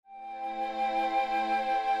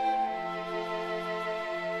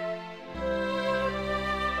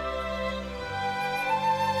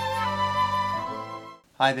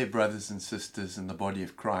Hi there, brothers and sisters in the body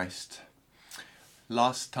of Christ.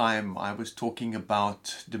 Last time I was talking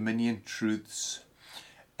about dominion truths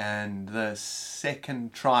and the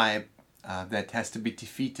second tribe that has to be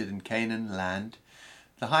defeated in Canaan land,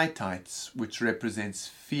 the Hittites, which represents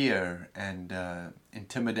fear and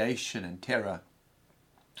intimidation and terror.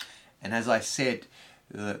 And as I said,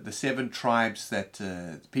 the seven tribes that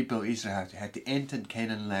the people of Israel had to enter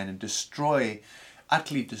Canaan land and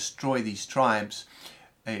utterly destroy these tribes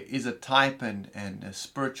is a type and a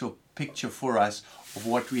spiritual picture for us of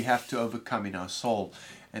what we have to overcome in our soul.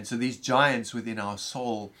 And so these giants within our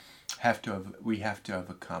soul we have to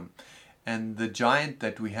overcome. And the giant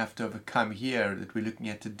that we have to overcome here that we're looking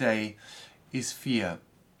at today is fear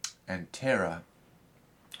and terror.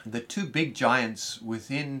 The two big giants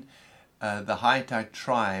within the Hittite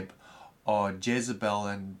tribe are Jezebel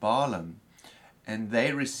and Balaam, and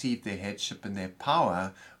they received their headship and their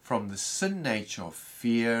power from the sin nature of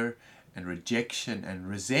fear and rejection and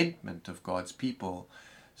resentment of God's people.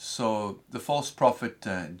 So the false prophet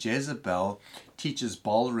Jezebel teaches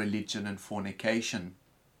Baal religion and fornication,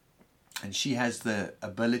 and she has the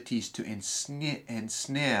abilities to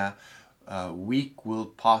ensnare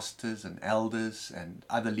weak-willed pastors and elders and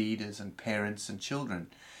other leaders and parents and children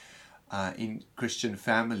in Christian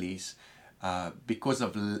families because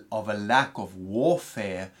of a lack of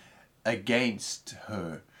warfare against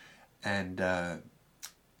her and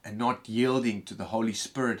not yielding to the Holy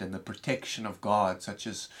Spirit and the protection of God, such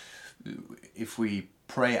as if we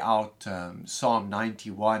pray out Psalm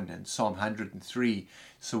 91 and Psalm 103.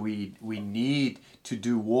 So we need to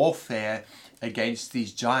do warfare against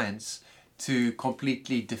these giants to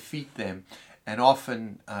completely defeat them. And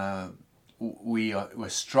often we're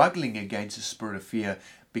struggling against the spirit of fear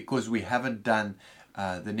because we haven't done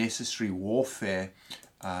the necessary warfare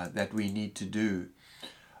that we need to do.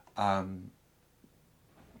 And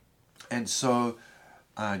so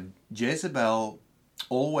Jezebel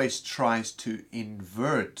always tries to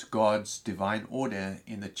invert God's divine order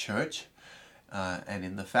in the church and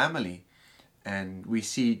in the family. And we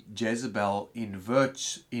see Jezebel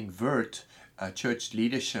invert church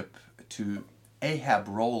leadership to Ahab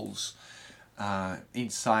roles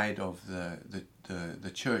inside of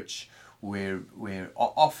the church, where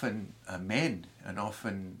often men and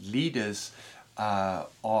often leaders are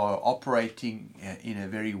operating in a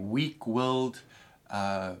very weak-willed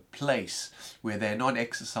place where they're not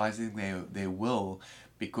exercising their will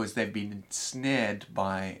because they've been ensnared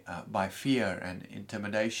by fear and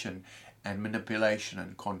intimidation and manipulation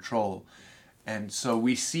and control. And so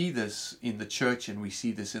we see this in the church, and we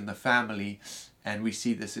see this in the family, and we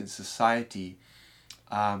see this in society.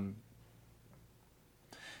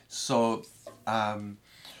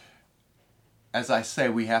 As I say,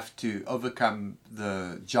 we have to overcome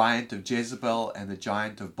the giant of Jezebel and the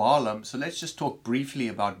giant of Balaam. So let's just talk briefly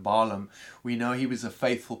about Balaam. We know he was a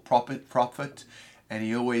faithful prophet, and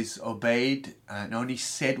he always obeyed and only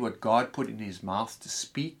said what God put in his mouth to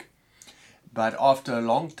speak. But after a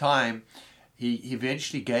long time, he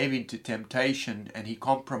eventually gave in to temptation, and he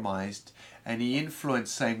compromised, and he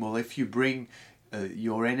influenced, saying, well, if you bring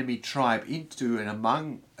your enemy tribe into and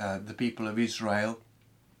among the people of Israel,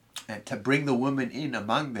 and to bring the women in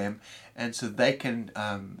among them, and so they can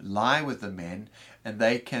lie with the men, and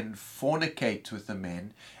they can fornicate with the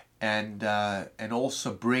men, and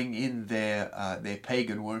also bring in their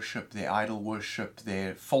pagan worship, their idol worship,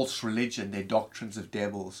 their false religion, their doctrines of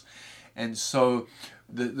devils. And so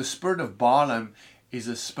the spirit of Balaam is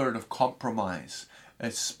a spirit of compromise,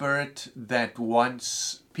 a spirit that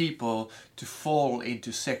wants people to fall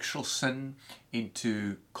into sexual sin,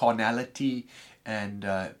 into carnality, and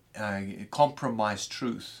compromise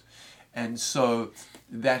truth. And so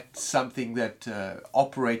that's something that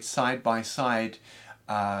operates side by side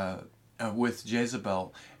with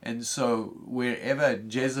Jezebel. And so wherever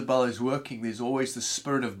Jezebel is working, there's always the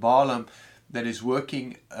spirit of Balaam that is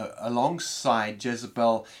working alongside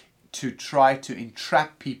Jezebel to try to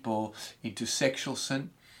entrap people into sexual sin.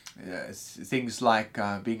 Things like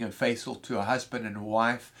being unfaithful to a husband and a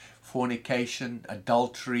wife, fornication,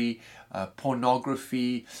 adultery,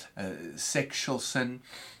 pornography, sexual sin.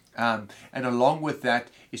 And along with that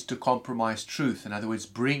is to compromise truth. In other words,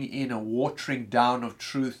 bring in a watering down of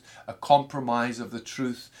truth, a compromise of the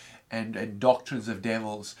truth, and doctrines of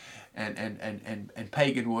devils, and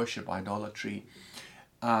pagan worship, idolatry.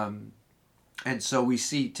 And so we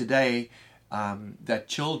see today that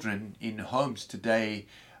children in homes today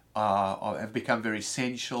have become very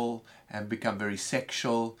sensual, have become very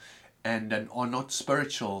sexual, and are not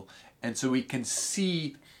spiritual. And so we can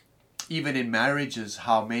see, even in marriages,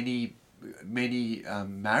 how many many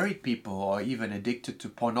married people or even addicted to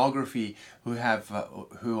pornography who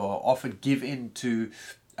are often give in to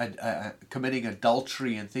committing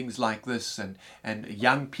adultery and things like this, and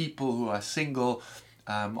young people who are single,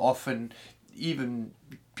 often even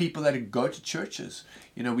people that go to churches.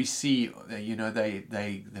 We see,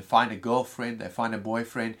 they find a girlfriend, they find a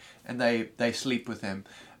boyfriend, and they sleep with them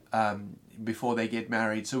before they get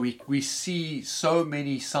married. So we see so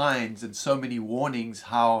many signs and so many warnings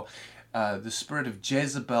how the spirit of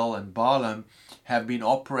Jezebel and Balaam have been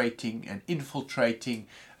operating and infiltrating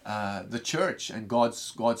the church and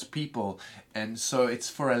God's people. And so it's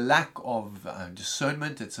for a lack of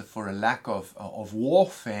discernment, it's for a lack of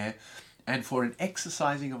warfare, and for an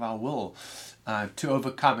exercising of our will to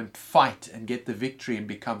overcome and fight and get the victory and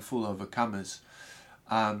become full overcomers.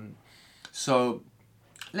 So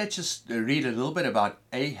let's just read a little bit about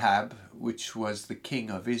Ahab, which was the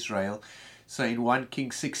king of Israel. So in 1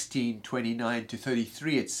 Kings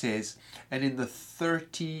 16:29-33 it says, "And in the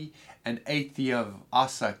 38th year of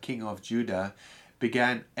Asa, king of Judah,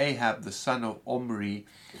 began Ahab the son of Omri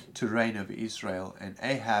to reign over Israel. And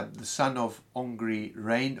Ahab the son of Omri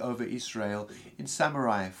reigned over Israel in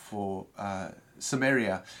Samaria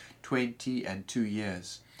 22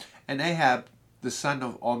 years. And Ahab the son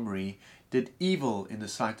of Omri did evil in the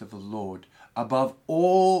sight of the Lord above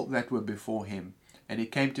all that were before him. And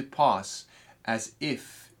it came to pass, as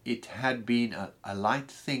if it had been a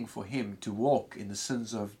light thing for him to walk in the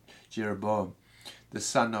sins of Jeroboam the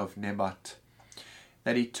son of Nebat,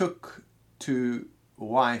 that he took to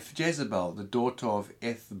wife Jezebel, the daughter of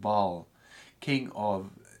Ethbaal, king of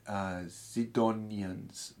the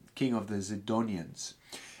Zidonians,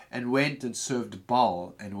 and went and served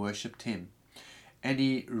Baal and worshipped him. And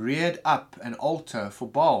he reared up an altar for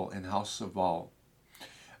Baal in house of Baal,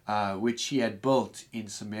 which he had built in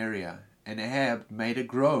Samaria. And Ahab made a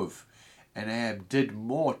grove. And Ahab did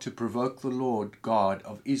more to provoke the Lord God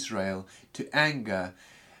of Israel to anger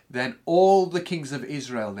than all the kings of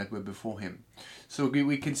Israel that were before him. So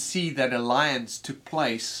we can see that alliance took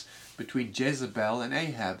place between Jezebel and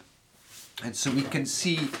Ahab. And so we can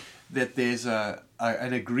see that there's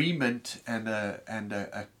an agreement and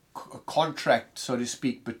a contract, so to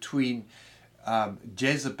speak, between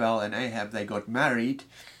Jezebel and Ahab. They got married.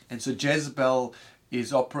 And so Jezebel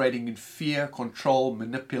is operating in fear, control,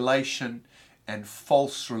 manipulation, and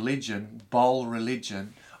false religion, Baal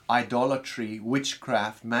religion, idolatry,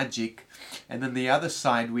 witchcraft, magic. And then the other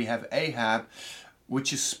side we have Ahab,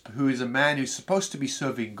 who is a man who's supposed to be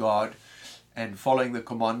serving God and following the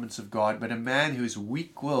commandments of God, but a man who is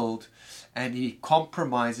weak-willed, and he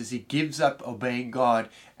compromises, he gives up obeying God,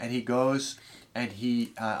 and he goes and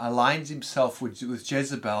he aligns himself with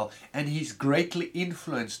Jezebel, and he's greatly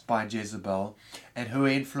influenced by Jezebel and her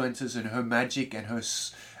influences and her magic and her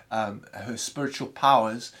spiritual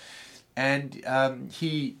powers. And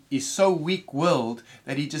he is so weak-willed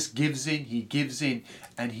that he just gives in,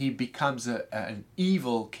 and he becomes an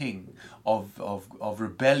evil king of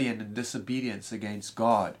rebellion and disobedience against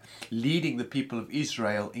God, leading the people of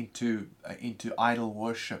Israel into idol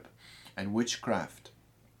worship and witchcraft.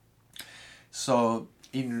 So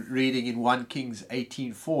in reading in 1 Kings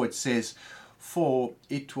 18:4 it says, "For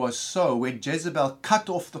it was so when Jezebel cut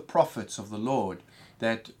off the prophets of the Lord,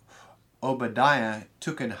 that Obadiah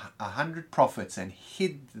took 100 prophets and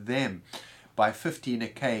hid them by 50 in a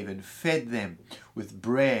cave and fed them with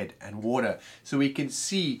bread and water." So we can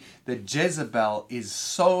see that Jezebel is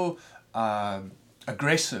so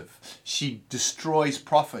aggressive. She destroys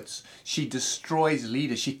prophets. She destroys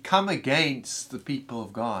leaders. She comes against the people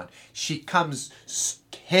of God. She comes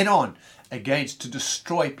head on to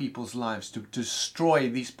destroy people's lives, to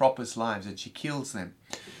destroy these prophets' lives, and she kills them.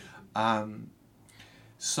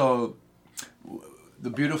 So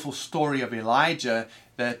the beautiful story of Elijah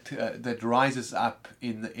that rises up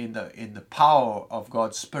in the power of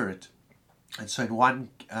God's Spirit. And so in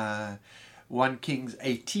 1 Kings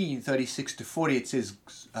 18:36-40 it says,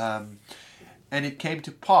 "And it came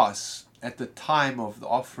to pass at the time of the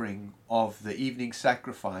offering of the evening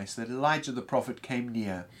sacrifice that Elijah the prophet came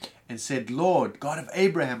near and said, Lord, God of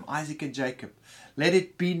Abraham, Isaac, and Jacob, let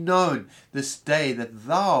it be known this day that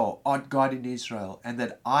thou art God in Israel, and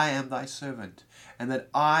that I am thy servant, and that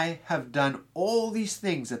I have done all these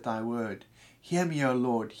things at thy word. Hear me, O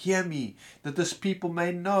Lord, hear me, that this people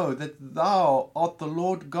may know that thou art the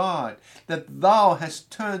Lord God, that thou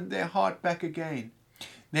hast turned their heart back again.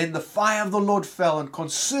 Then the fire of the Lord fell and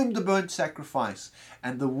consumed the burnt sacrifice,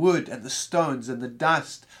 and the wood and the stones and the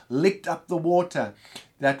dust licked up the water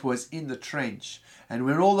that was in the trench. And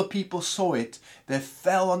when all the people saw it, they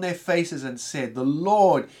fell on their faces and said, "The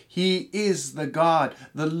Lord, He is the God.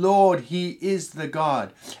 The Lord, He is the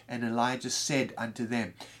God." And Elijah said unto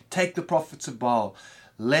them, "Take the prophets of Baal,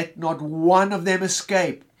 let not one of them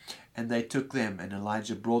escape." And they took them, and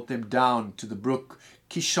Elijah brought them down to the brook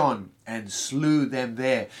Kishon and slew them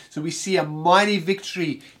there. So we see a mighty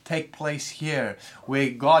victory take place here, where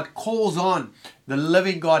God calls on the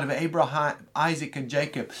living God of Abraham, Isaac, and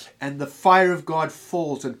Jacob, and the fire of God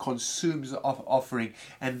falls and consumes the offering.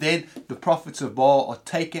 And then the prophets of Baal are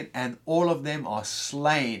taken, and all of them are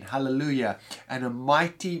slain. Hallelujah. And a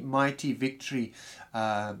mighty, mighty victory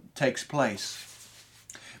takes place.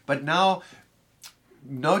 But now,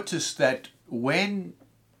 notice that when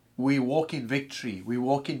we walk in victory, we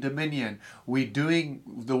walk in dominion, we're doing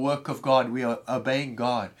the work of God, we are obeying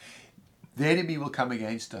God, the enemy will come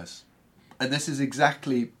against us. And this is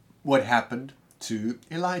exactly what happened to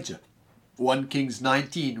Elijah. 1 Kings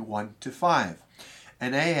 19, 1-5.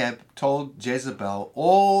 And Ahab told Jezebel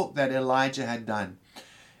all that Elijah had done,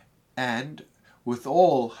 and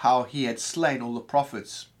withal how he had slain all the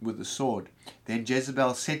prophets with the sword. Then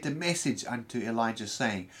Jezebel sent a message unto Elijah,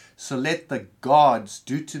 saying, "So let the gods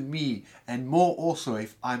do to me, and more also,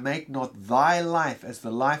 if I make not thy life as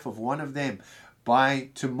the life of one of them by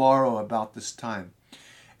tomorrow about this time."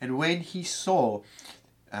 And when he saw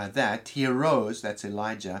that, he arose, that's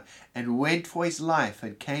Elijah, and went for his life,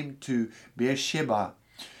 and came to Beersheba,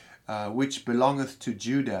 which belongeth to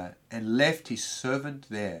Judah, and left his servant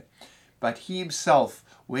there. But he himself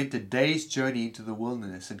went a day's journey into the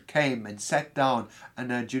wilderness, and came and sat down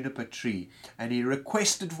under a juniper tree. And he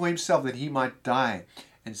requested for himself that he might die,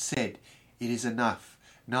 and said, "It is enough.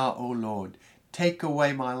 Now, O Lord, take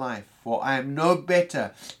away my life, for I am no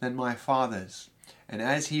better than my fathers." And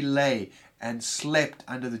as he lay and slept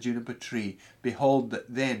under the juniper tree, behold,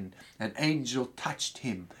 then an angel touched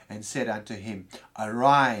him, and said unto him,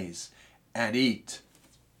 "Arise and eat."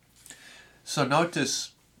 So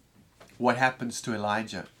notice what happens to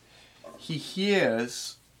Elijah. He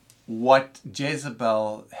hears what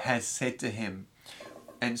Jezebel has said to him.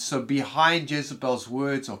 And so behind Jezebel's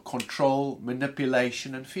words are control,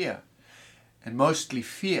 manipulation, and fear. And mostly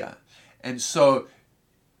fear. And so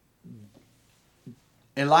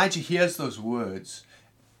Elijah hears those words,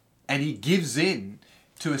 and he gives in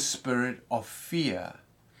to a spirit of fear.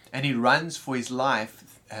 And he runs for his life,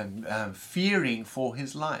 fearing for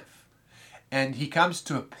his life. And he comes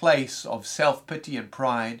to a place of self-pity and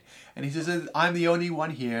pride. And he says, "I'm the only one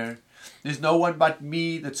here. There's no one but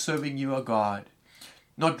me that's serving you, O God."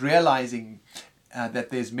 Not realizing that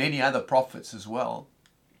there's many other prophets as well.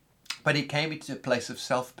 But he came into a place of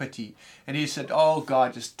self-pity. And he said, "Oh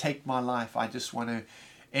God, just take my life. I just want to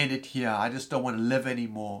end it here. I just don't want to live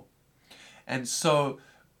anymore." And so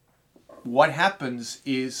what happens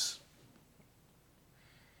is,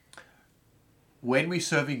 when we're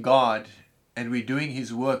serving God, and we're doing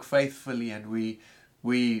His work faithfully, and we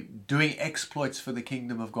doing exploits for the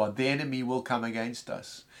kingdom of God, the enemy will come against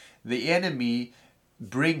us. The enemy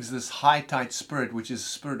brings this high-tide spirit, which is a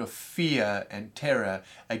spirit of fear and terror,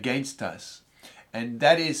 against us. And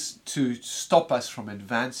that is to stop us from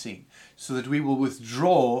advancing, so that we will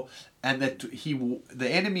withdraw, and that the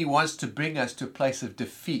enemy wants to bring us to a place of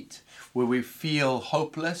defeat, where we feel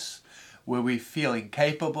hopeless, where we feel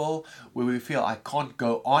incapable, where we feel I can't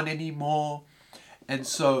go on anymore. And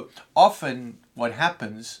so often what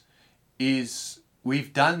happens is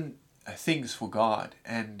we've done things for God,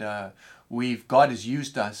 and God has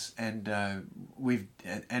used us, and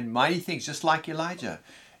and mighty things, just like Elijah.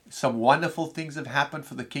 Some wonderful things have happened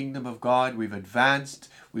for the kingdom of God. We've advanced,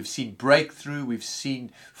 we've seen breakthrough, we've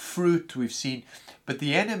seen fruit, but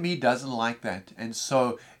the enemy doesn't like that. And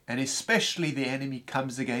so, and especially the enemy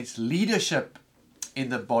comes against leadership in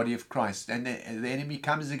the body of Christ. And the enemy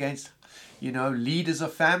comes against, leaders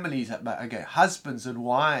of families, husbands and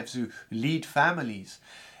wives who lead families.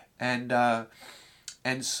 And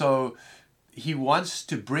so he wants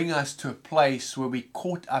to bring us to a place where we're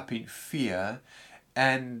caught up in fear,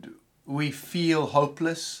 and we feel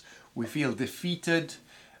hopeless, we feel defeated,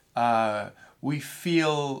 we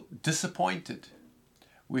feel disappointed,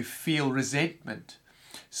 we feel resentment.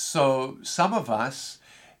 So some of us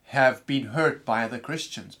have been hurt by other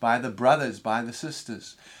Christians, by the brothers, by the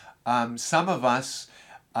sisters. Some of us,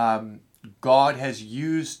 God has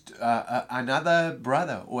used another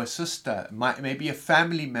brother or a sister, maybe a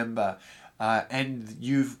family member, and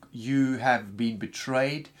you have been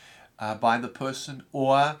betrayed by the person,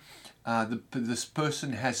 or this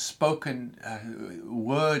person has spoken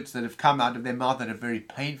words that have come out of their mouth that are very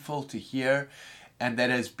painful to hear, and that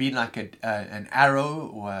has been like an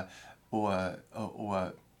arrow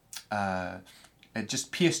it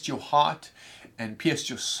just pierced your heart and pierced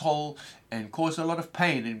your soul and caused a lot of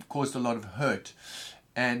pain and caused a lot of hurt.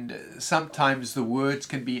 And sometimes the words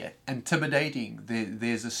can be intimidating.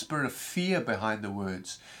 There's a spirit of fear behind the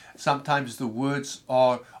words. Sometimes the words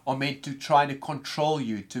are meant to try to control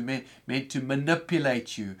you, meant to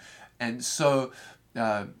manipulate you. And so,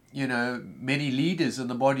 many leaders in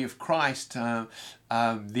the body of Christ, the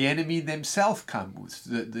enemy themselves come.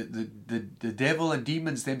 The devil and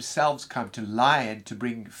demons themselves come to lie and to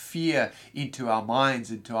bring fear into our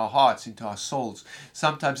minds, into our hearts, into our souls.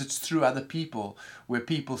 Sometimes it's through other people, where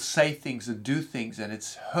people say things and do things, and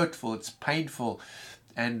it's hurtful, it's painful,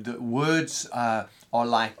 and the words are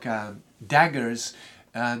like daggers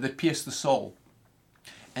that pierce the soul.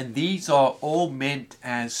 And these are all meant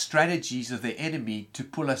as strategies of the enemy to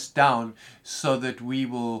pull us down, so that we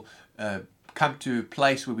will come to a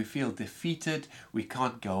place where we feel defeated, we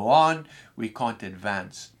can't go on, we can't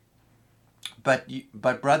advance. But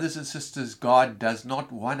brothers and sisters, God does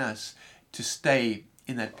not want us to stay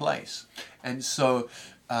in that place. And so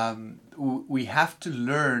we have to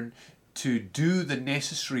learn to do the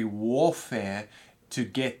necessary warfare to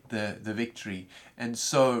get the victory. And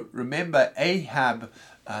so remember, Ahab,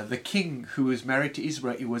 the king who was married to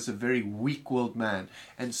Israel, he was a very weak-willed man.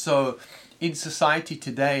 And so in society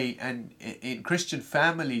today, and in Christian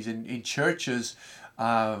families, in churches,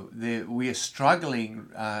 we are struggling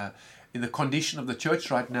in the condition of the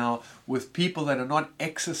church right now with people that are not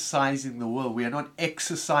exercising the will. We are not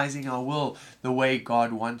exercising our will the way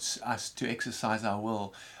God wants us to exercise our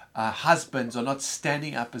will. Husbands are not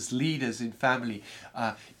standing up as leaders in family.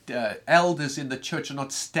 Elders in the church are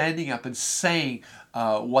not standing up and saying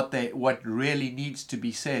what really needs to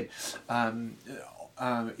be said.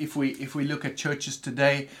 If we look at churches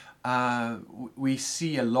today, we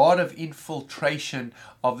see a lot of infiltration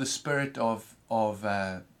of the spirit of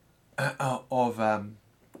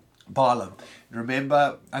Balaam.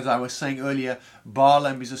 Remember, as I was saying earlier,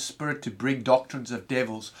 Balaam is a spirit to bring doctrines of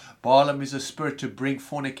devils. Balaam is a spirit to bring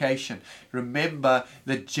fornication. Remember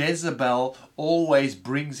that Jezebel always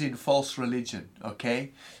brings in false religion,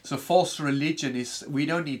 okay? So false religion is, we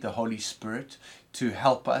don't need the Holy Spirit to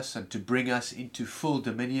help us and to bring us into full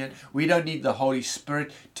dominion. We don't need the Holy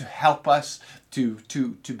Spirit to help us to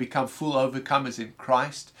become full overcomers in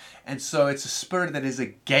Christ. And so it's a spirit that is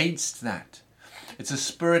against that. It's a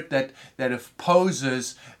spirit that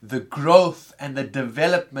opposes the growth and the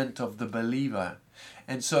development of the believer.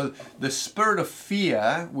 And so the spirit of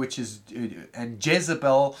fear, and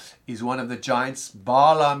Jezebel is one of the giants,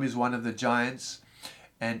 Balaam is one of the giants,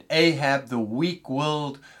 and Ahab, the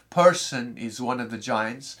weak-willed person, is one of the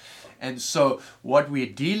giants. And so what we're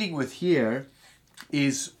dealing with here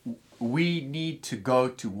is we need to go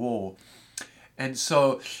to war. And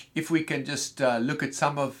so if we can just look at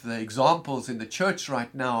some of the examples in the church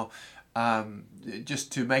right now,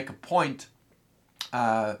 just to make a point,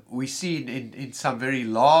 we see in some very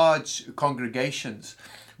large congregations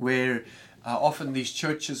where often these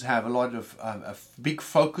churches have a lot of a big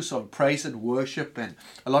focus on praise and worship, and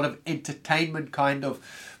a lot of entertainment kind of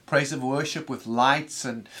praise and worship with lights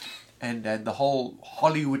and the whole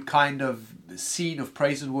Hollywood kind of scene of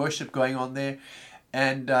praise and worship going on there.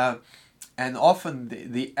 And often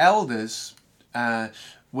the elders,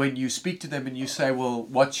 when you speak to them and you say, well,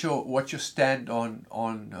 what's your stand on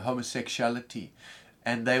homosexuality?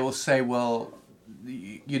 And they will say, well,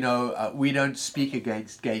 we don't speak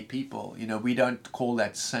against gay people. We don't call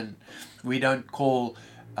that sin. We don't call,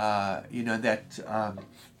 that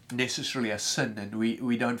necessarily a sin, and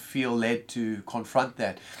we don't feel led to confront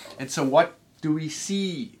that. And so what do we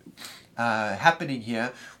see happening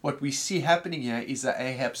here? What we see happening here is that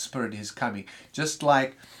Ahab's spirit is coming. Just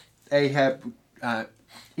like Ahab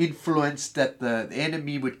influenced that the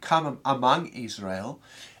enemy would come among Israel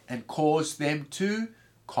and cause them to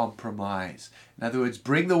compromise. In other words,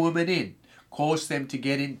 bring the woman in, cause them to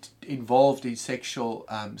get involved in sexual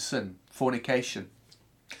sin, fornication.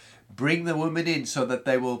 Bring the woman in so that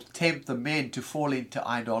they will tempt the men to fall into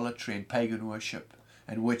idolatry and pagan worship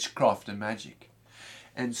and witchcraft and magic.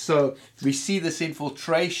 And so we see this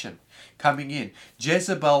infiltration coming in.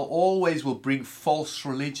 Jezebel always will bring false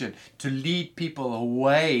religion to lead people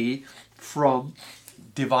away from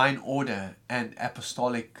divine order and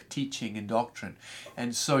apostolic teaching and doctrine.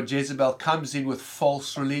 And so Jezebel comes in with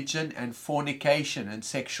false religion and fornication and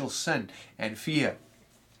sexual sin and fear.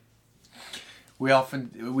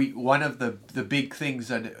 One of the big things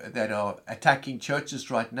that are attacking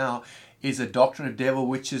churches right now is a doctrine of devil,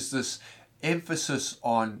 which is this emphasis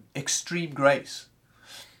on extreme grace,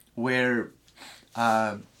 where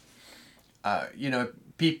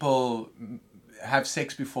people have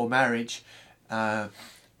sex before marriage,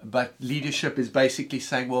 but leadership is basically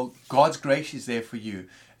saying, well, God's grace is there for you,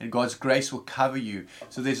 and God's grace will cover you.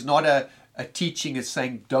 So there's not a teaching is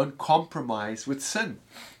saying don't compromise with sin.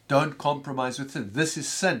 Don't compromise with sin. This is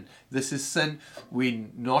sin. This is sin. We're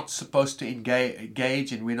not supposed to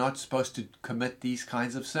engage, and we're not supposed to commit these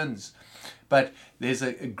kinds of sins. But there's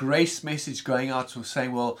a grace message going out to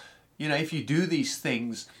saying, well, if you do these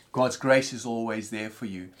things, God's grace is always there for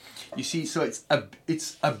you. You see, so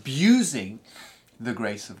it's abusing the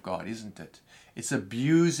grace of God, isn't it? It's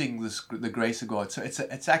abusing the grace of God. So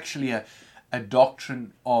it's actually a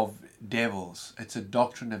doctrine of devils. It's a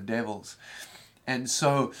doctrine of devils. And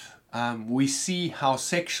so we see how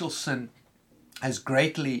sexual sin has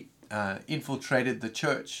greatly infiltrated the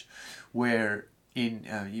church, where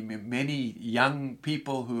many young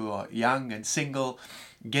people who are young and single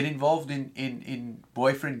get involved in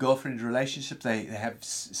boyfriend-girlfriend relationships. They have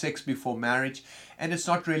sex before marriage, and it's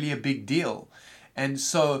not really a big deal. And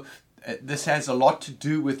so this has a lot to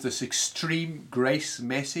do with this extreme grace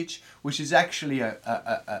message, which is actually a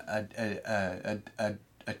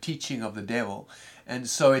teaching of the devil. And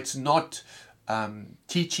so it's not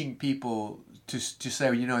teaching people to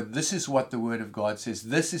say, this is what the Word of God says.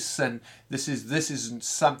 This is sin. This is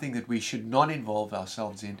something that we should not involve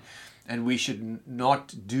ourselves in, and we should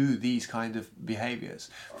not do these kind of behaviors.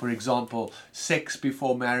 For example, sex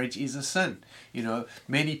before marriage is a sin.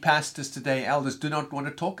 Many pastors today, elders, do not want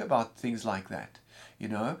to talk about things like that.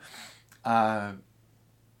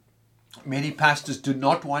 Many pastors do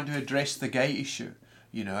not want to address the gay issue.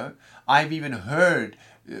 I've even heard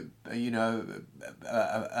an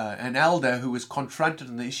elder who was confronted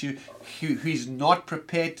on the issue, he's not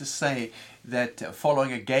prepared to say that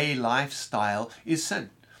following a gay lifestyle is sin.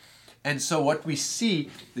 And so what we see,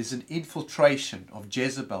 there's an infiltration of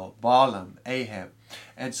Jezebel, Balaam, Ahab.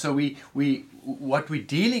 And so what we're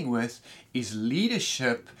dealing with is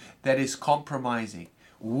leadership that is compromising.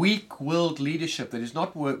 Weak-willed leadership that is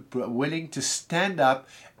not willing to stand up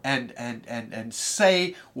and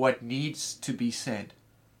say what needs to be said.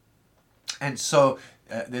 And so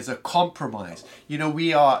there's a compromise.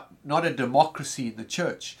 We are not a democracy in the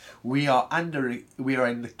church. We are in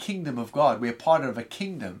the kingdom of God. We are part of a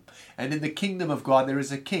kingdom. And in the kingdom of God there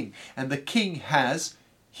is a king. And the king has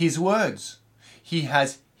his words. He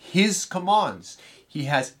has his commands. He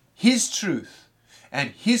has his truth.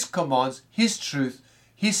 And his commands, his truth,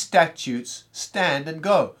 his statutes stand and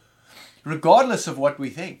go, regardless of what we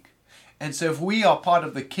think. And so if we are part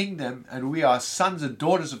of the kingdom and we are sons and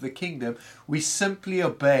daughters of the kingdom, we simply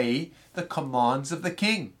obey the commands of the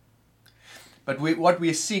king. But what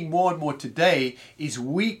we are seeing more and more today is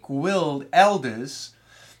weak-willed elders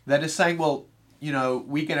that are saying, well,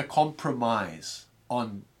 we're going to compromise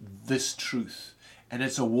on this truth. And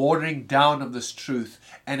it's a watering down of this truth.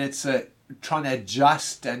 And it's trying to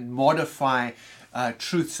adjust and modify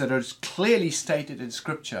truths that are clearly stated in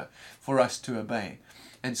Scripture for us to obey.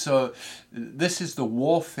 And so this is the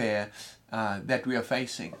warfare that we are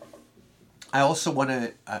facing. I also want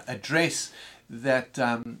to address that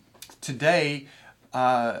today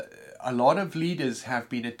a lot of leaders have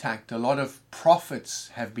been attacked. A lot of prophets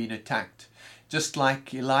have been attacked. Just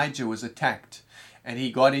like Elijah was attacked. And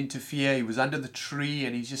he got into fear. He was under the tree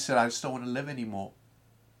and he just said, I just don't want to live anymore.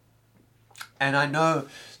 And I know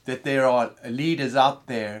that there are leaders out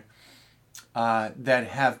there that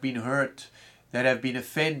have been hurt, that have been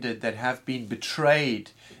offended, that have been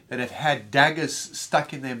betrayed, that have had daggers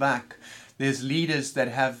stuck in their back. There's leaders that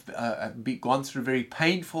have gone through very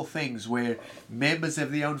painful things, where members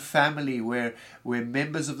of their own family, where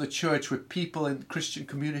members of the church, where people in the Christian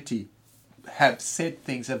community have said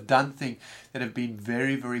things, have done things that have been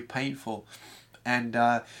very, very painful. And,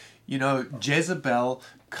 Jezebel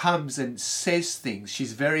comes and says things.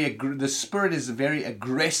 The spirit is very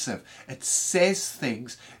aggressive. It says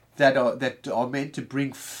things that are meant to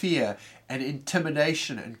bring fear and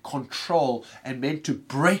intimidation and control, and meant to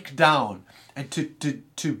break down and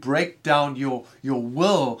to break down your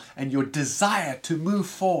will and your desire to move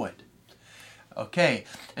forward. Okay,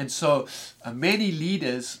 and so many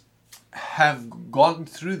leaders have gone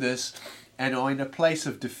through this and are in a place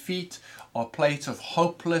of defeat, or a place of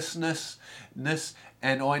hopelessness,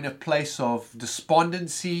 and are in a place of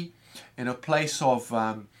despondency, in a place of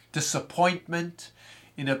disappointment,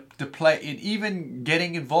 in even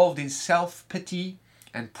getting involved in self-pity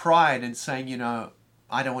and pride and saying,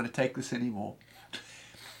 I don't want to take this anymore.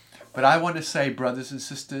 But I want to say, brothers and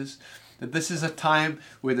sisters, that this is a time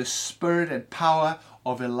where the spirit and power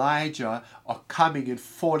of Elijah are coming and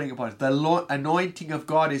falling upon us. The anointing of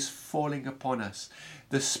God is falling upon us.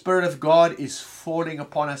 The Spirit of God is falling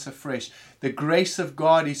upon us afresh. The grace of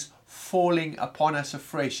God is falling upon us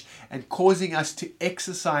afresh and causing us to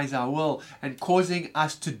exercise our will and causing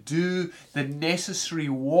us to do the necessary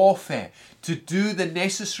warfare,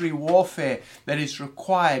 that is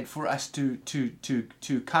required for us to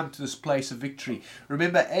come to this place of victory.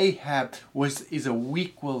 Remember, Ahab is a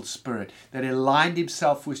weak-willed spirit that aligned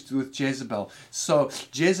himself with Jezebel. So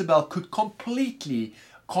Jezebel could completely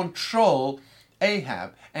control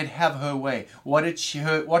Ahab and have her way. What was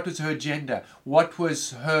her agenda? What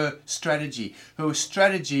was her strategy? Her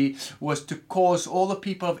strategy was to cause all the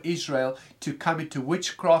people of Israel to come into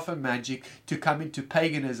witchcraft and magic, to come into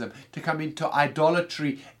paganism, to come into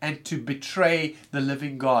idolatry, and to betray the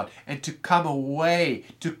living God, and to come away,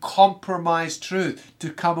 to compromise truth, to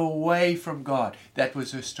come away from God. That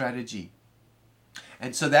was her strategy.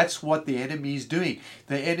 And so that's what the enemy is doing.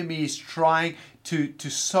 The enemy is trying to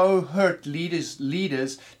so hurt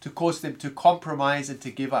leaders to cause them to compromise and to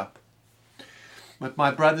give up. But my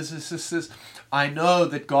brothers and sisters, I know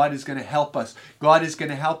that God is going to help us. God is going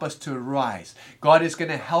to help us to arise. God is going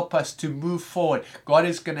to help us to move forward. God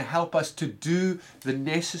is going to help us to do the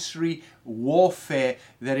necessary warfare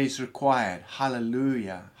that is required.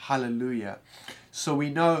 Hallelujah. Hallelujah. So we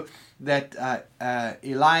know that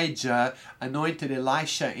Elijah anointed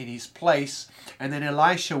Elisha in his place, and then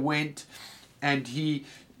Elisha went and he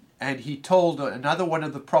told another one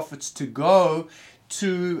of the prophets to go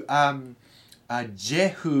to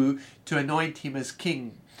Jehu to anoint him as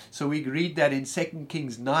king. So we read that in 2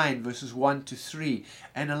 Kings 9 verses 1 to 3.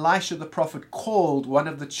 And Elisha the prophet called one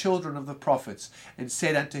of the children of the prophets and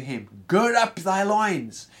said unto him, Gird up thy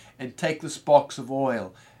loins and take this box of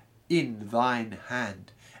oil in thine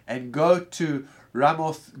hand and go to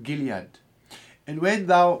Ramoth Gilead. And when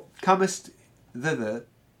thou comest thither,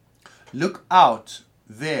 look out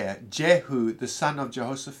there Jehu the son of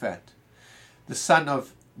Jehoshaphat, the son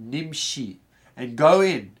of Nimshi, and go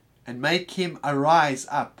in and make him arise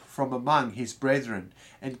up from among his brethren,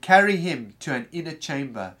 and carry him to an inner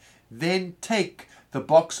chamber. Then take the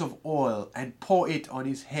box of oil and pour it on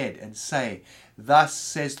his head, and say, Thus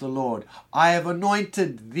says the Lord, I have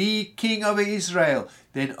anointed thee king over Israel.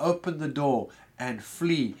 Then open the door and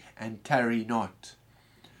flee and tarry not.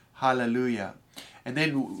 Hallelujah. And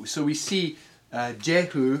then so we see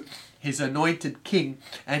Jehu, his anointed king,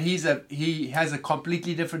 and he has a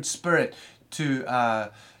completely different spirit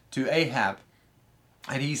to Ahab.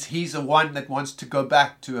 And he's the one that wants to go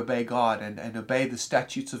back to obey God and obey the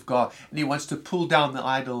statutes of God. And he wants to pull down the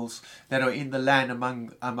idols that are in the land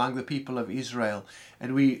among the people of Israel.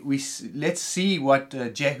 And let's see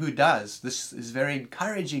what Jehu does. This is very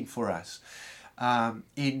encouraging for us.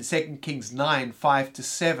 In 2 Kings 9, 5 to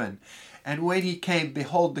 7. And when he came,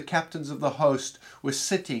 behold, the captains of the host were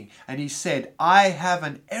sitting, and he said, I have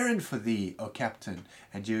an errand for thee, O captain.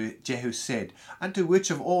 And Jehu said, Unto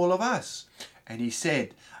which of all of us? And he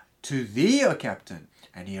said, To thee, O captain.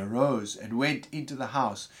 And he arose and went into the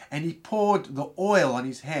house, and he poured the oil on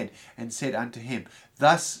his head, and said unto him,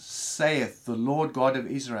 Thus saith the Lord God of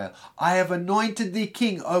Israel, I have anointed thee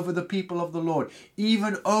king over the people of the Lord,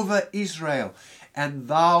 even over Israel. And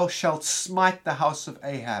thou shalt smite the house of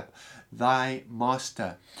Ahab, thy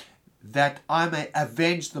master, that I may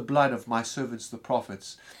avenge the blood of my servants the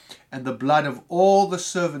prophets, and the blood of all the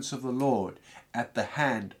servants of the Lord at the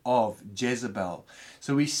hand of Jezebel.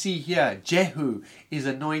 So we see here Jehu is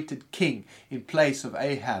anointed king in place of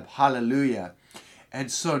Ahab. Hallelujah.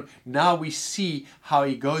 And so now we see how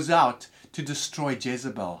he goes out to destroy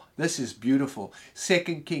Jezebel. This is beautiful.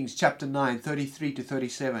 2 Kings chapter 9, 33 to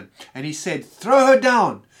 37. And he said, Throw her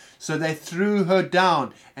down. So they threw her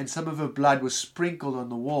down, and some of her blood was sprinkled on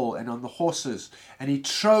the wall and on the horses. And he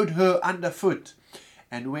trode her underfoot.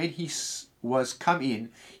 And when he was come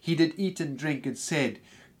in, he did eat and drink, and said,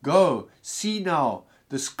 Go, see now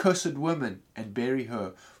this cursed woman, and bury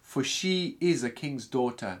her, for she is a king's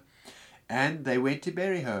daughter. And they went to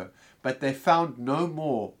bury her, but they found no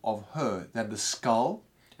more of her than the skull,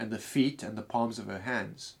 and the feet, and the palms of her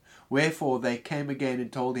hands. Wherefore they came again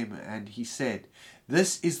and told him, and he said,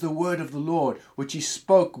 This is the word of the Lord, which he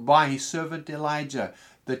spoke by his servant Elijah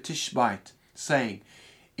the Tishbite, saying,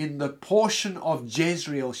 In the portion of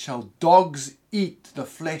Jezreel shall dogs eat the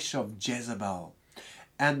flesh of Jezebel,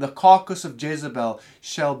 and the carcass of Jezebel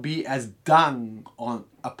shall be as dung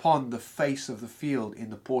upon the face of the field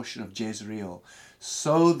in the portion of Jezreel,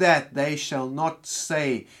 so that they shall not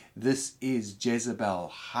say, This is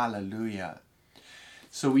Jezebel. Hallelujah.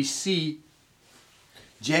 So we see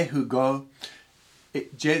Jehu go.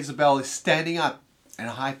 Jezebel is standing up in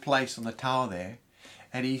a high place on the tower there,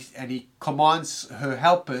 and he commands her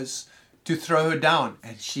helpers to throw her down,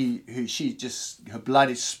 and her blood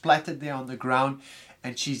is splattered there on the ground,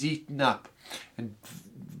 and she's eaten up, and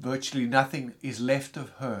virtually nothing is left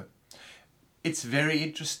of her. It's very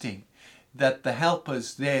interesting that the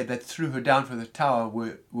helpers there that threw her down from the tower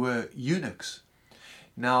were eunuchs.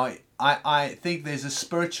 Now, I think there's a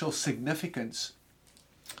spiritual significance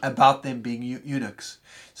about them being eunuchs.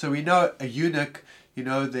 So we know a eunuch,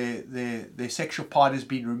 their sexual part has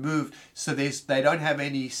been removed, so they don't have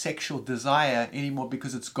any sexual desire anymore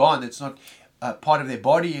because it's gone. It's not part of their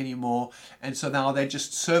body anymore, and so now they're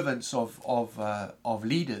just servants of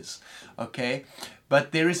leaders. Okay,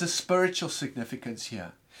 but there is a spiritual significance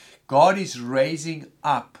here. God is raising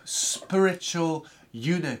up spiritual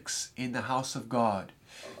eunuchs in the house of God.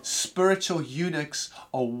 Spiritual eunuchs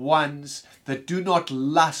are ones that do not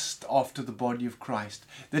lust after the body of Christ,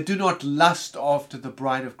 that do not lust after the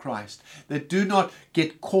bride of Christ, that do not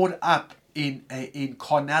get caught up in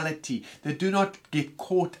carnality, that do not get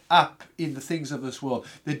caught up in the things of this world,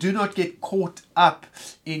 that do not get caught up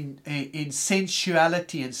in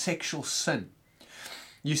sensuality and sexual sin.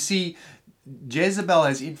 You see, Jezebel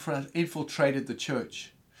has infiltrated the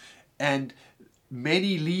church, and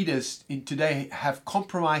many leaders in today have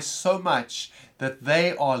compromised so much that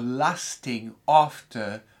they are lusting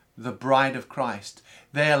after the bride of Christ.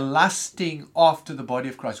 They are lusting after the body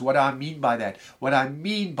of Christ. What do I mean by that? What I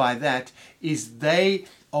mean by that is they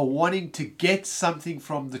are wanting to get something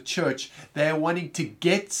from the church. They are wanting to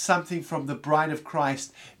get something from the bride of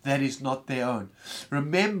Christ that is not their own.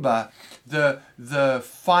 Remember the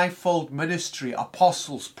fivefold ministry: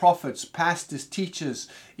 apostles, prophets, pastors, teachers,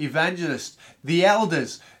 evangelists, the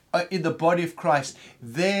elders in the body of Christ.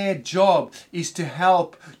 Their job is to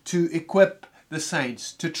help to equip the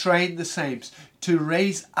saints, to train the saints, to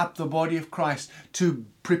raise up the body of Christ, to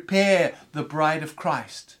prepare the bride of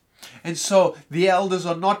Christ. And so the elders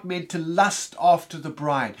are not meant to lust after the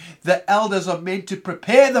bride. The elders are meant to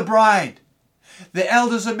prepare the bride. The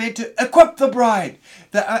elders are meant to equip the bride.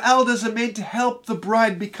 The elders are meant to help the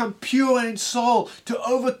bride become pure in soul, to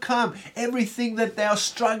overcome everything that they are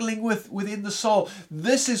struggling with within the soul.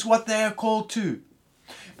 This is what they are called to.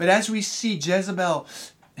 But as we see, Jezebel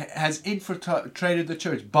has infiltrated the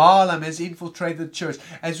church. Balaam has infiltrated the church.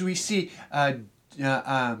 As we see,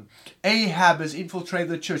 Ahab has infiltrated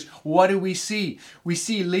the church. What do we see? We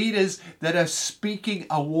see leaders that are speaking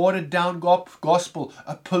a watered down gospel,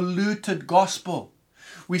 a polluted gospel.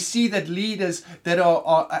 We see that leaders that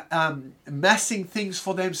are amassing things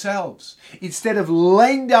for themselves, instead of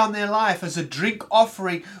laying down their life as a drink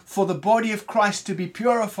offering for the body of Christ to be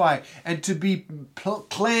purified and to be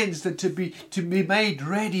cleansed and to be made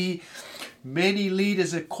ready. Many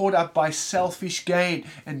leaders are caught up by selfish gain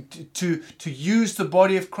and to use the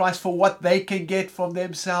body of Christ for what they can get from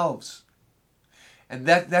themselves. And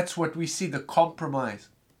that's what we see, the compromise.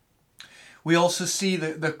 We also see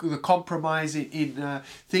the compromise in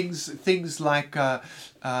things like,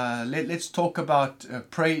 let's talk about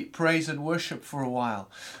praise and worship for a while.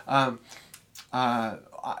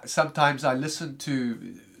 Sometimes I listen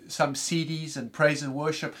to some CDs and praise and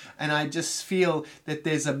worship, and I just feel that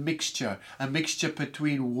there's a mixture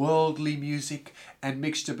between worldly music and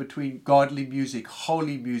mixture between godly music,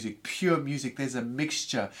 holy music, pure music. There's a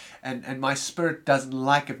mixture, and my spirit doesn't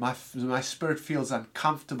like it. My spirit feels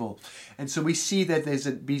uncomfortable. And so we see that there's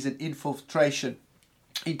an infiltration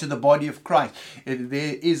into the body of Christ.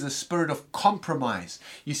 There is a spirit of compromise.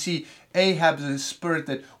 You see, Ahab is a spirit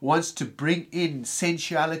that wants to bring in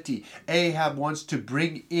sensuality. Ahab wants to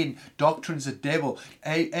bring in doctrines of the devil.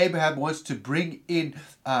 Ahab wants to bring in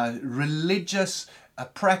religious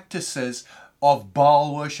practices of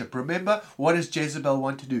Baal worship. Remember, what does Jezebel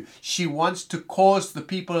want to do? She wants to cause the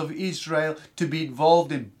people of Israel to be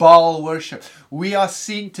involved in Baal worship. We are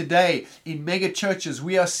seeing today in mega churches,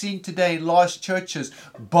 we are seeing today in large churches,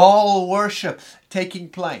 Baal worship taking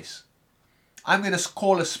place. I'm going to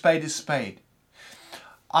call a spade a spade.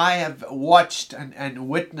 I have watched and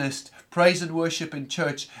witnessed praise and worship in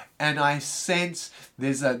church, and I sense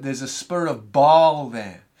there's a spirit of Baal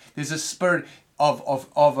there. There's a spirit of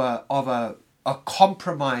a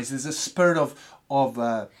compromise. There's a spirit of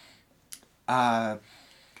how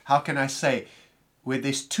can I say, where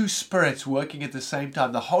there's two spirits working at the same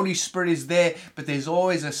time. The Holy Spirit is there, but there's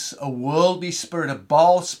always a worldly spirit, a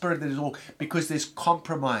Baal spirit that is all, because there's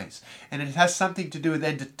compromise. And it has something to do with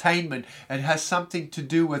entertainment. It has something to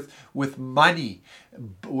do with money,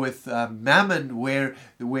 with mammon, where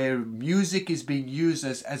music is being used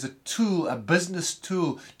as a tool, a business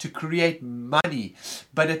tool to create money.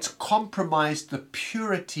 But it's compromised the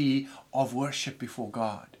purity of worship before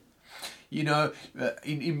God.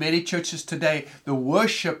 In many churches today, the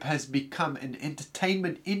worship has become an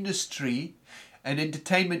entertainment industry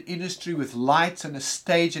with lights and a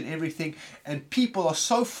stage and everything. And people are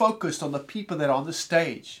so focused on the people that are on the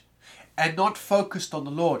stage and not focused on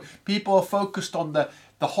the Lord. People are focused on the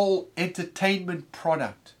whole entertainment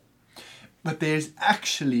product. But there's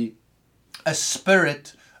actually a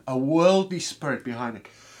spirit, a worldly spirit behind it.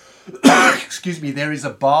 Excuse me, there is a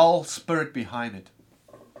Baal spirit behind it.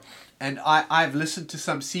 And I've listened to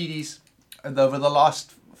some CDs over the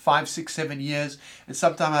last 5, 6, 7 years. And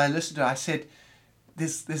sometimes I listened to it, I said,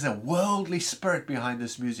 there's a worldly spirit behind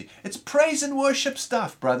this music. It's praise and worship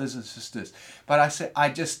stuff, brothers and sisters. But I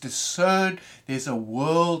just discern there's a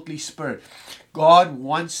worldly spirit. God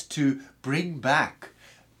wants to bring back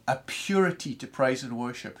a purity to praise and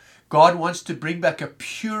worship. God wants to bring back a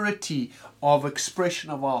purity of expression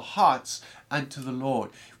of our hearts unto the Lord,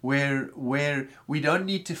 where we don't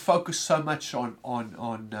need to focus so much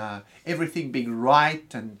on everything being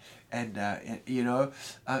right and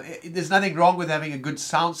there's nothing wrong with having a good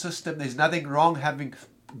sound system. There's nothing wrong having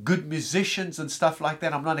good musicians and stuff like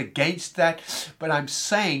that. I'm not against that, but I'm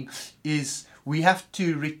saying is we have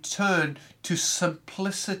to return to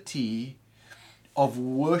simplicity of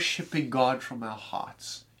worshiping God from our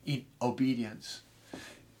hearts in obedience.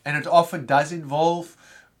 And it often does involve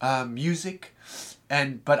music,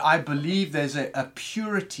 but I believe there's a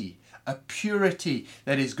purity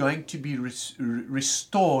that is going to be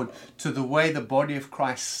restored to the way the body of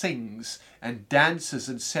Christ sings and dances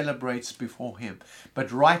and celebrates before Him.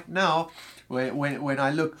 But right now, when I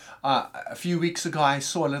look, a few weeks ago I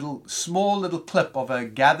saw a small little clip of a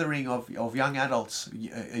gathering of young adults,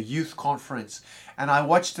 a youth conference, and I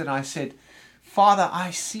watched it and I said, Father,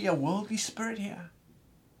 I see a worldly spirit here.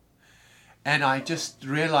 And I just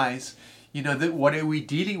realized, that what are we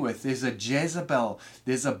dealing with? There's a Jezebel,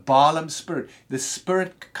 there's a Balaam spirit. The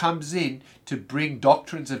spirit comes in to bring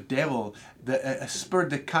doctrines of devil, a spirit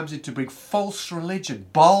that comes in to bring false religion,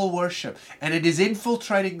 Baal worship, and it is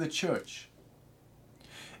infiltrating the church.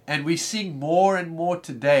 And we're seeing more and more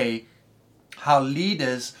today how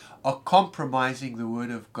leaders are compromising the Word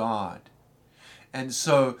of God. And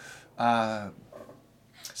so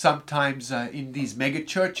sometimes in these mega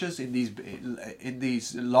churches, in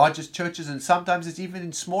these largest churches, and sometimes it's even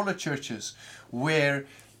in smaller churches where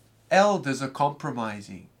elders are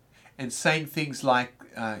compromising and saying things like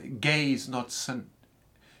gay is not sin,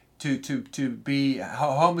 to be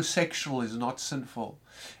homosexual is not sinful,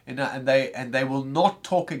 and they will not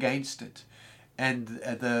talk against it, and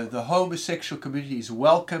the homosexual community is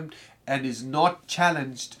welcomed and is not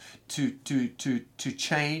challenged to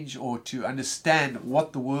change or to understand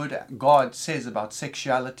what the Word of God says about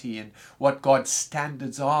sexuality and what God's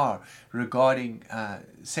standards are regarding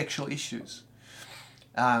sexual issues.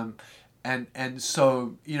 And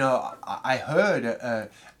so, I heard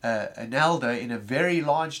an elder in a very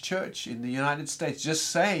large church in the United States just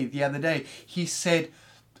say the other day, he said,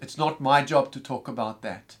 it's not my job to talk about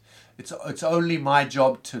that. It's only my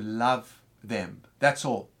job to love them. That's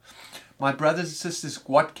all. My brothers and sisters,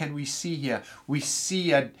 what can we see here? We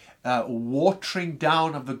see a watering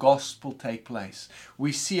down of the gospel take place.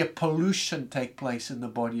 We see a pollution take place in the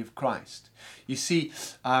body of Christ. You see,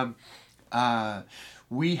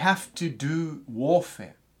 we have to do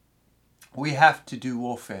warfare. We have to do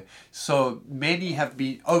warfare. So many have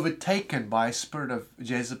been overtaken by a spirit of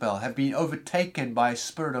Jezebel, have been overtaken by a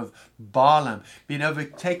spirit of Balaam, been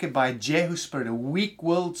overtaken by a Jehu spirit, a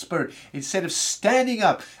weak-willed spirit. Instead of standing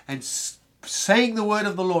up and saying the word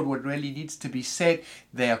of the Lord, what really needs to be said,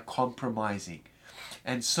 they are compromising.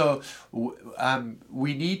 And so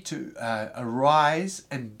we need to arise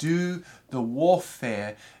and do the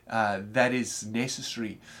warfare that is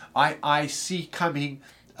necessary. I see coming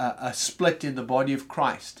a split in the body of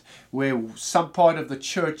Christ, where some part of the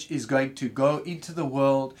church is going to go into the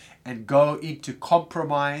world and go into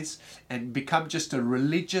compromise and become just a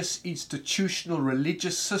religious, institutional,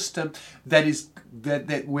 religious system that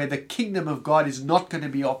where the kingdom of God is not going to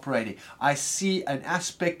be operating. I see an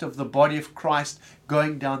aspect of the body of Christ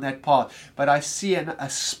going down that path, but I see a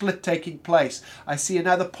split taking place. I see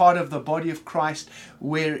another part of the body of Christ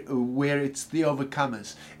where it's the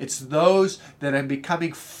overcomers. It's those that are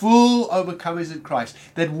becoming full overcomers in Christ,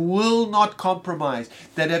 that will not compromise,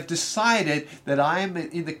 that have decided that I am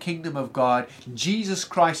in the kingdom of God. Jesus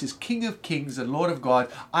Christ is King of Kings and Lord of God.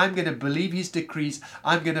 I'm going to believe His decrees.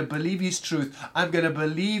 I'm going to believe His truth. I'm going to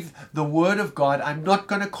believe the Word of God. I'm not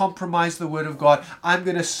going to compromise the Word of God. I'm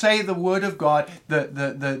going to say the Word of God,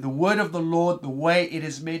 the Word of the Lord, the way it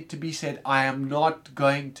is meant to be said. I am not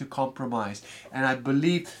going to compromise. And I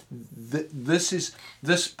believe that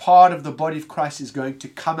this part of the body of Christ is going to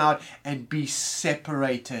come out and be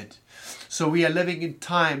separated. So we are living in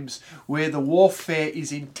times where the warfare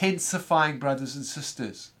is intensifying, brothers and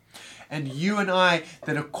sisters. And you and I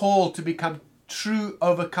that are called to become true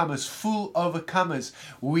overcomers, full overcomers,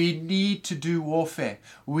 we need to do warfare.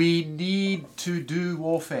 We need to do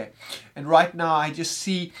warfare. And right now I just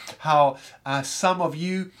see how some of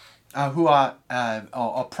you who are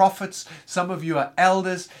prophets, some of you are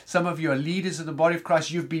elders, some of you are leaders in the body of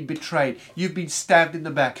Christ. You've been betrayed. You've been stabbed in the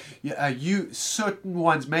back. You certain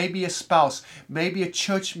ones, maybe a spouse, maybe a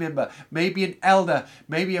church member, maybe an elder,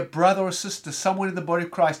 maybe a brother or sister, someone in the body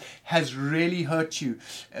of Christ has really hurt you.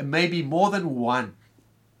 Maybe more than one.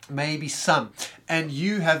 Maybe some, and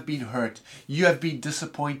you have been hurt, you have been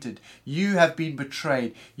disappointed, you have been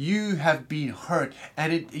betrayed, you have been hurt,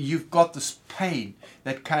 and you've got this pain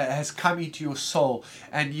that has come into your soul,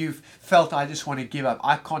 and you've felt, I just want to give up,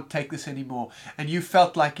 I can't take this anymore. And you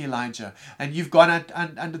felt like Elijah, and you've gone out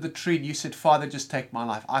under the tree and you said, Father, just take my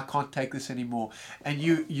life, I can't take this anymore. And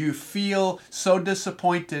you feel so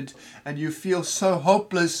disappointed, and you feel so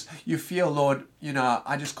hopeless, you feel, Lord,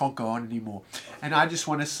 I just can't go on anymore. And I just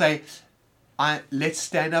want to say, let's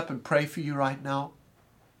stand up and pray for you right now.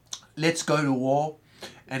 Let's go to war,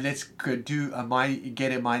 and let's get a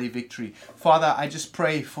mighty victory. Father, I just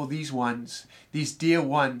pray for these ones, these dear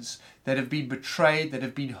ones that have been betrayed, that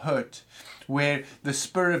have been hurt, where the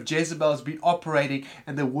spirit of Jezebel has been operating,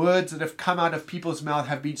 and the words that have come out of people's mouth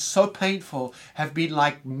have been so painful, have been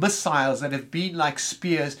like missiles, that have been like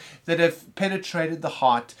spears, that have penetrated the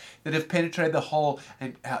heart, that have penetrated the whole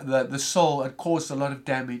and the soul, and caused a lot of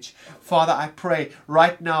damage. Father, I pray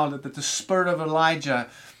right now that the spirit of Elijah,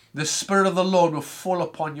 the Spirit of the Lord, will fall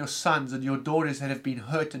upon your sons and your daughters that have been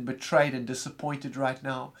hurt and betrayed and disappointed right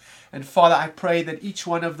now. And Father, I pray that each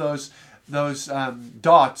one of those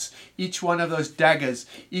darts, each one of those daggers,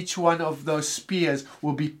 each one of those spears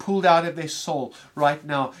will be pulled out of their soul right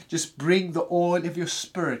now. Just bring the oil of your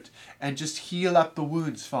Spirit and just heal up the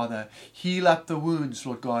wounds, Father. Heal up the wounds,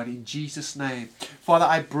 Lord God, in Jesus' name. Father,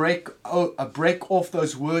 I break off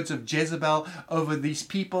those words of Jezebel over these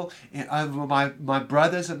people, over my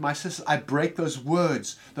brothers and my sisters. I break those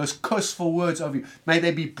words, those curseful words over you. May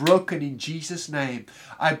they be broken in Jesus' name.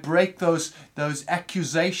 I break those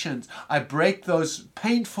accusations. I break those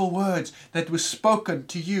painful words that were spoken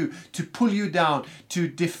to you to pull you down,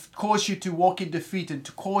 to cause you to walk in defeat, and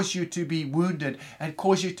to cause you to be wounded, and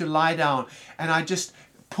cause you to lie down. And I just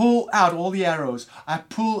pull out all the arrows. I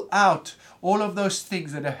pull out all of those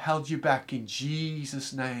things that have held you back in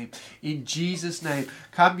Jesus' name. In Jesus' name.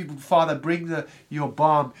 Come, Father, bring your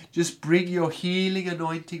balm. Just bring your healing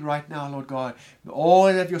anointing right now, Lord God. All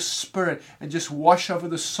of your Spirit, and just wash over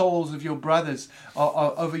the souls of your brothers,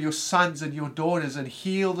 over your sons and your daughters, and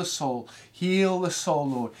heal the soul. Heal the soul,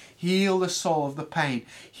 Lord. Heal the soul of the pain.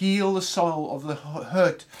 Heal the soul of the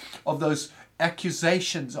hurt, of those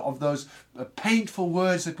accusations, of those painful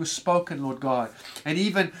words that were spoken, Lord God. And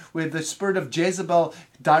even where the spirit of Jezebel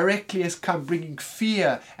directly has come, bringing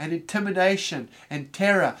fear and intimidation and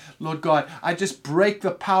terror, Lord God, I just break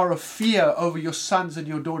the power of fear over your sons and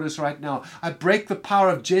your daughters right now. I break the power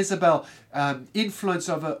of Jezebel influence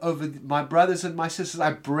over my brothers and my sisters.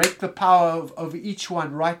 I break the power over each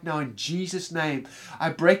one right now in Jesus' name.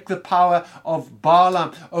 I break the power of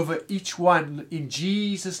Balaam over each one in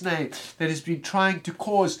Jesus' name, that has been trying to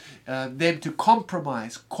cause them to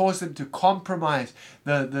compromise,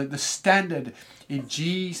 the standard. In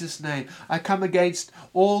Jesus' name, I come against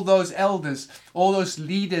all those elders, all those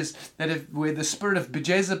leaders where the spirit of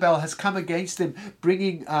Jezebel has come against them,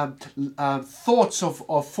 bringing thoughts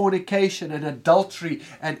of fornication and adultery,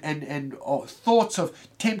 and thoughts of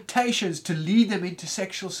temptations to lead them into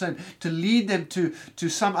sexual sin, to lead them to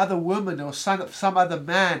some other woman or some other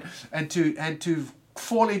man, and to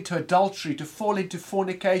fall into adultery, to fall into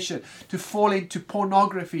fornication, to fall into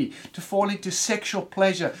pornography, to fall into sexual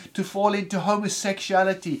pleasure, to fall into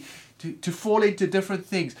homosexuality, to fall into different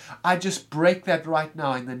things. I just break that right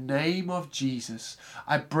now in the name of Jesus.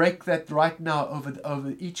 I break that right now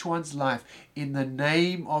over each one's life in the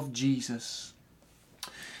name of Jesus.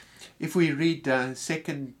 If we read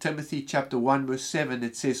 2 Timothy chapter 1 verse 7,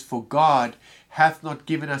 it says, "For God hath not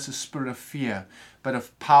given us a spirit of fear, but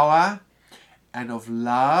of power and of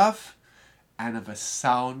love and of a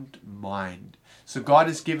sound mind." So God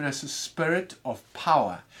has given us a spirit of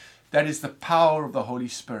power. That is the power of the Holy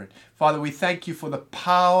Spirit. Father, we thank you for the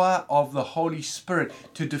power of the Holy Spirit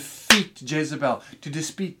to defeat Jezebel, to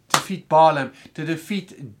defeat Balaam, to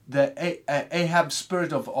defeat the Ahab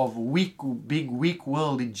spirit of being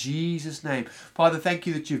weak-willed in Jesus' name. Father, thank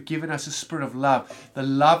you that you've given us a spirit of love, the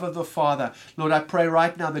love of the Father. Lord, I pray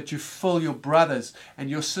right now that you fill your brothers and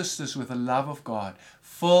your sisters with the love of God.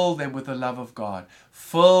 Fill them with the love of God.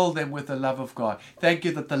 Fill them with the love of God. Thank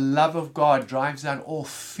you that the love of God drives out all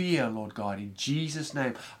fear, Lord God, in Jesus'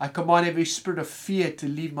 name. I command every spirit of fear to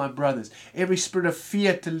leave my brothers, every spirit of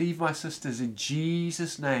fear to leave my sisters, in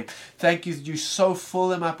Jesus' name. Thank you that you so fill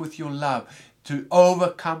them up with your love to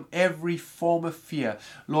overcome every form of fear.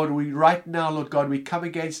 Lord, we right now, Lord God, we come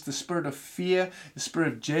against the spirit of fear, the spirit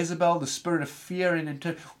of Jezebel, the spirit of fear,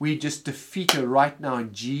 and we just defeat her right now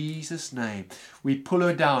in Jesus' name. We pull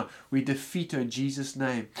her down. We defeat her in Jesus'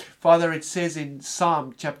 name. Father, it says in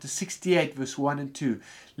Psalm chapter 68, verse 1 and 2,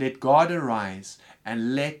 let God arise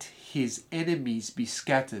and let his enemies be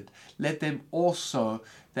scattered. Let them also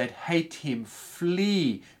that hate him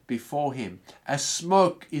flee before him. As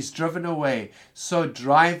smoke is driven away, so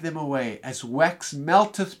drive them away. As wax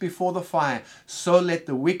melteth before the fire, so let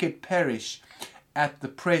the wicked perish at the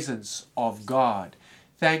presence of God.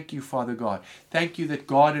 Thank you, Father God. Thank you that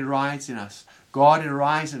God arises in us. God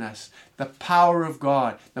arise in us. The power of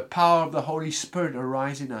God, the power of the Holy Spirit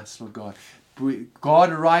arise in us, Lord God.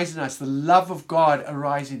 God arise in us. The love of God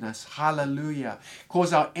arise in us. Hallelujah.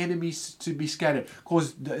 Cause our enemies to be scattered.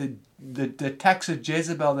 Cause the attacks of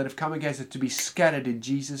Jezebel that have come against it to be scattered in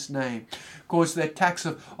Jesus' name. Cause the attacks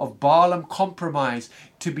of Balaam compromise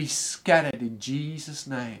to be scattered in Jesus'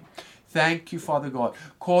 name. Thank you, Father God.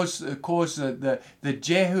 Cause the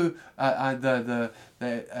Jehu,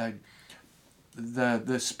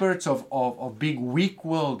 the spirits of being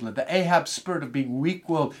weak-willed, the Ahab spirit of being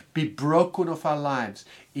weak-willed, be broken off our lives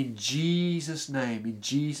in Jesus' name. In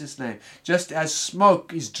Jesus' name. Just as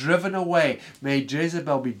smoke is driven away, may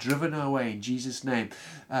Jezebel be driven away in Jesus' name.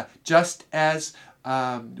 Just as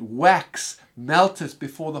wax melteth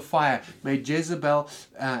before the fire, may Jezebel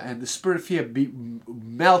and the spirit of fear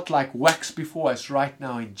melt like wax before us right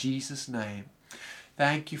now in Jesus' name.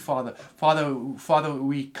 Thank you, Father. Father,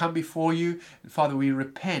 we come before you. Father, we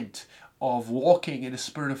repent of walking in a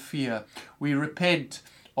spirit of fear. We repent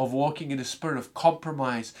of walking in a spirit of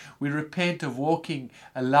compromise. We repent of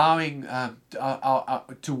allowing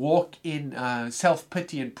to walk in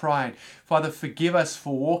self-pity and pride. Father, forgive us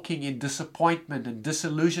for walking in disappointment and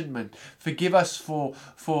disillusionment. Forgive us for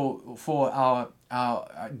our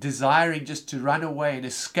desiring just to run away and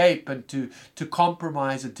escape and to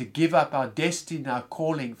compromise and to give up our destiny, our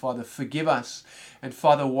calling. Father, forgive us. And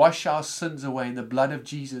Father, wash our sins away in the blood of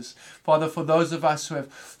Jesus. Father, for those of us who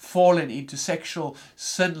have fallen into sexual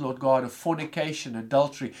sin, Lord God, of fornication,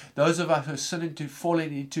 adultery, those of us who have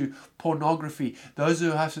fallen into pornography, those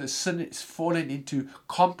who have fallen into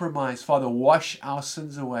compromise, Father, wash our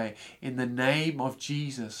sins away in the name of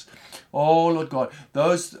Jesus. Oh, Lord God,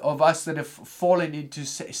 those of us that have fallen into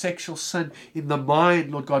sexual sin in the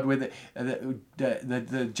mind, Lord God, where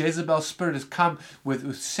the Jezebel spirit has come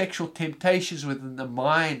with sexual temptations within the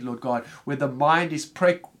mind, Lord God, where the mind is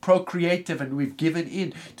procreative and we've given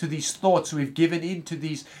in to these thoughts, we've given in to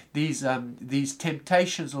these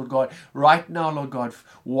temptations, Lord God. Right now, Lord God,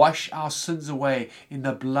 wash our sins away in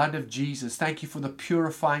the blood of Jesus. Thank you for the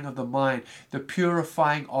purifying of the mind, the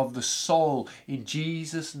purifying of the soul in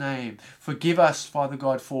Jesus' name. Forgive us, Father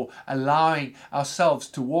God, for allowing ourselves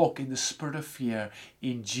to walk in the spirit of fear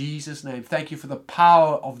in Jesus' name. Thank you for the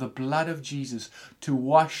power of the blood of Jesus to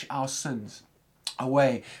wash our sins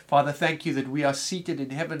away. Father, thank you that we are seated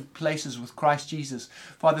in heaven places with Christ Jesus.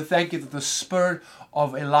 Father, thank you that the spirit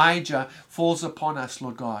of Elijah falls upon us,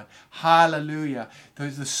 Lord God. Hallelujah.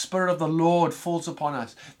 The Spirit of the Lord falls upon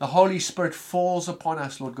us. The Holy Spirit falls upon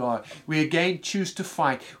us, Lord God. We again choose to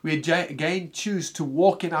fight. We again choose to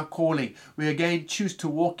walk in our calling. We again choose to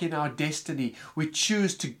walk in our destiny. We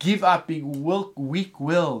choose to give up being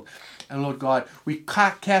weak-willed. And Lord God, we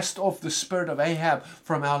cast off the spirit of Ahab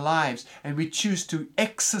from our lives, and we choose to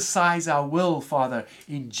exercise our will, Father,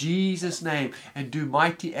 in Jesus' name, and do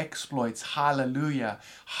mighty exploits. Hallelujah.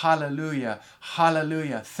 Hallelujah.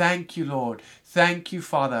 Hallelujah. Thank you, Lord. Thank you,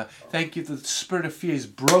 Father. Thank you that the spirit of fear is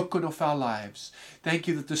broken off our lives. Thank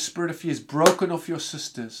you that the spirit of fear is broken off your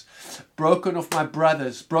sisters, broken off my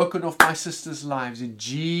brothers, broken off my sisters' lives, in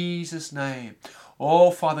Jesus' name.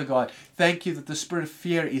 Oh, Father God, thank you that the spirit of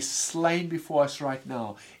fear is slain before us right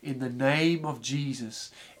now. In the name of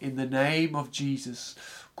Jesus. In the name of Jesus.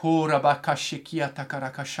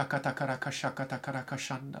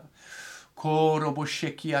 Father,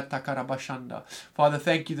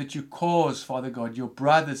 thank you that you cause, Father God, your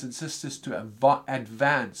brothers and sisters to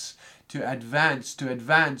advance.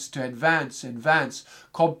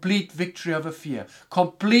 Complete victory over fear.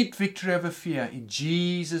 Complete victory over fear in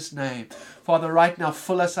Jesus' name. Father, right now,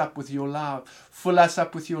 fill us up with your love. Fill us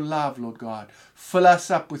up with your love, Lord God. Fill us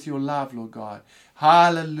up with your love, Lord God.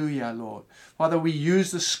 Hallelujah, Lord. Father, we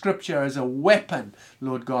use the scripture as a weapon,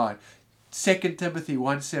 Lord God. 2 Timothy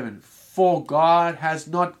 1:7. For God has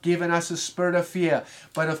not given us a spirit of fear,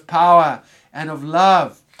 but of power and of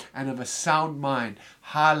love and of a sound mind.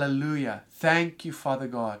 Hallelujah. Thank you, Father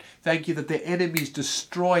God. Thank you that the enemy is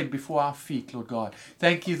destroyed before our feet, Lord God.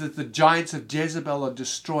 Thank you that the giants of Jezebel are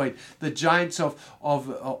destroyed. The giants of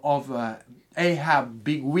Ahab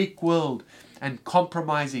being weak-willed and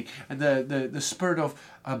compromising, and the spirit of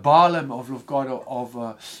Balaam, of God,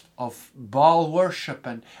 of Baal worship,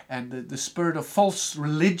 and the spirit of false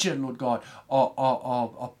religion, Lord God,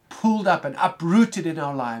 are pulled up and uprooted in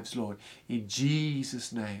our lives, Lord, in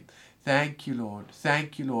Jesus' name. Thank you, Lord.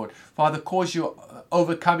 Thank you, Lord. Father, cause your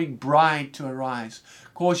overcoming bride to arise.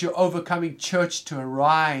 Cause your overcoming church to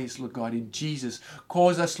arise, Lord God, in Jesus.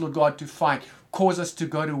 Cause us, Lord God, to fight. Cause us to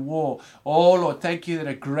go to war. Oh, Lord, thank you that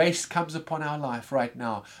a grace comes upon our life right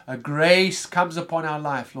now. A grace comes upon our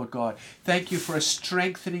life, Lord God. Thank you for a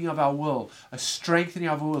strengthening of our will. A strengthening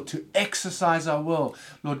of our will to exercise our will,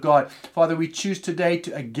 Lord God. Father, we choose today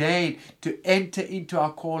to enter into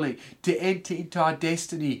our calling, to enter into our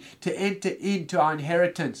destiny, to enter into our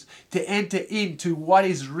inheritance, to enter into what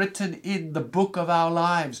is written in the book of our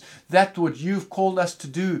lives. That's what you've called us to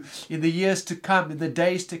do in the years to come, in the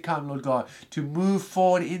days to come, Lord God, to move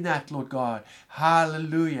forward in that, Lord God.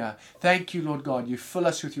 Hallelujah. Thank you, Lord God. You fill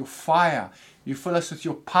us with your fire. You fill us with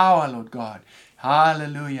your power, Lord God.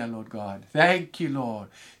 Hallelujah, Lord God. Thank you, Lord.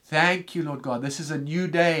 Thank you, Lord God. This is a new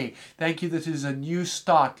day. Thank you that it is a new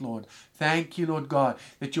start, Lord. Thank you, Lord God,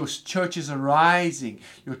 that your church is arising.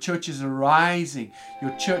 Your church is arising.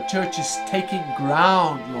 Your church is taking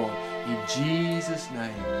ground, Lord. In Jesus'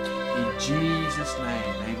 name. In Jesus'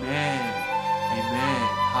 name. Amen. Amen.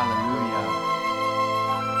 Hallelujah.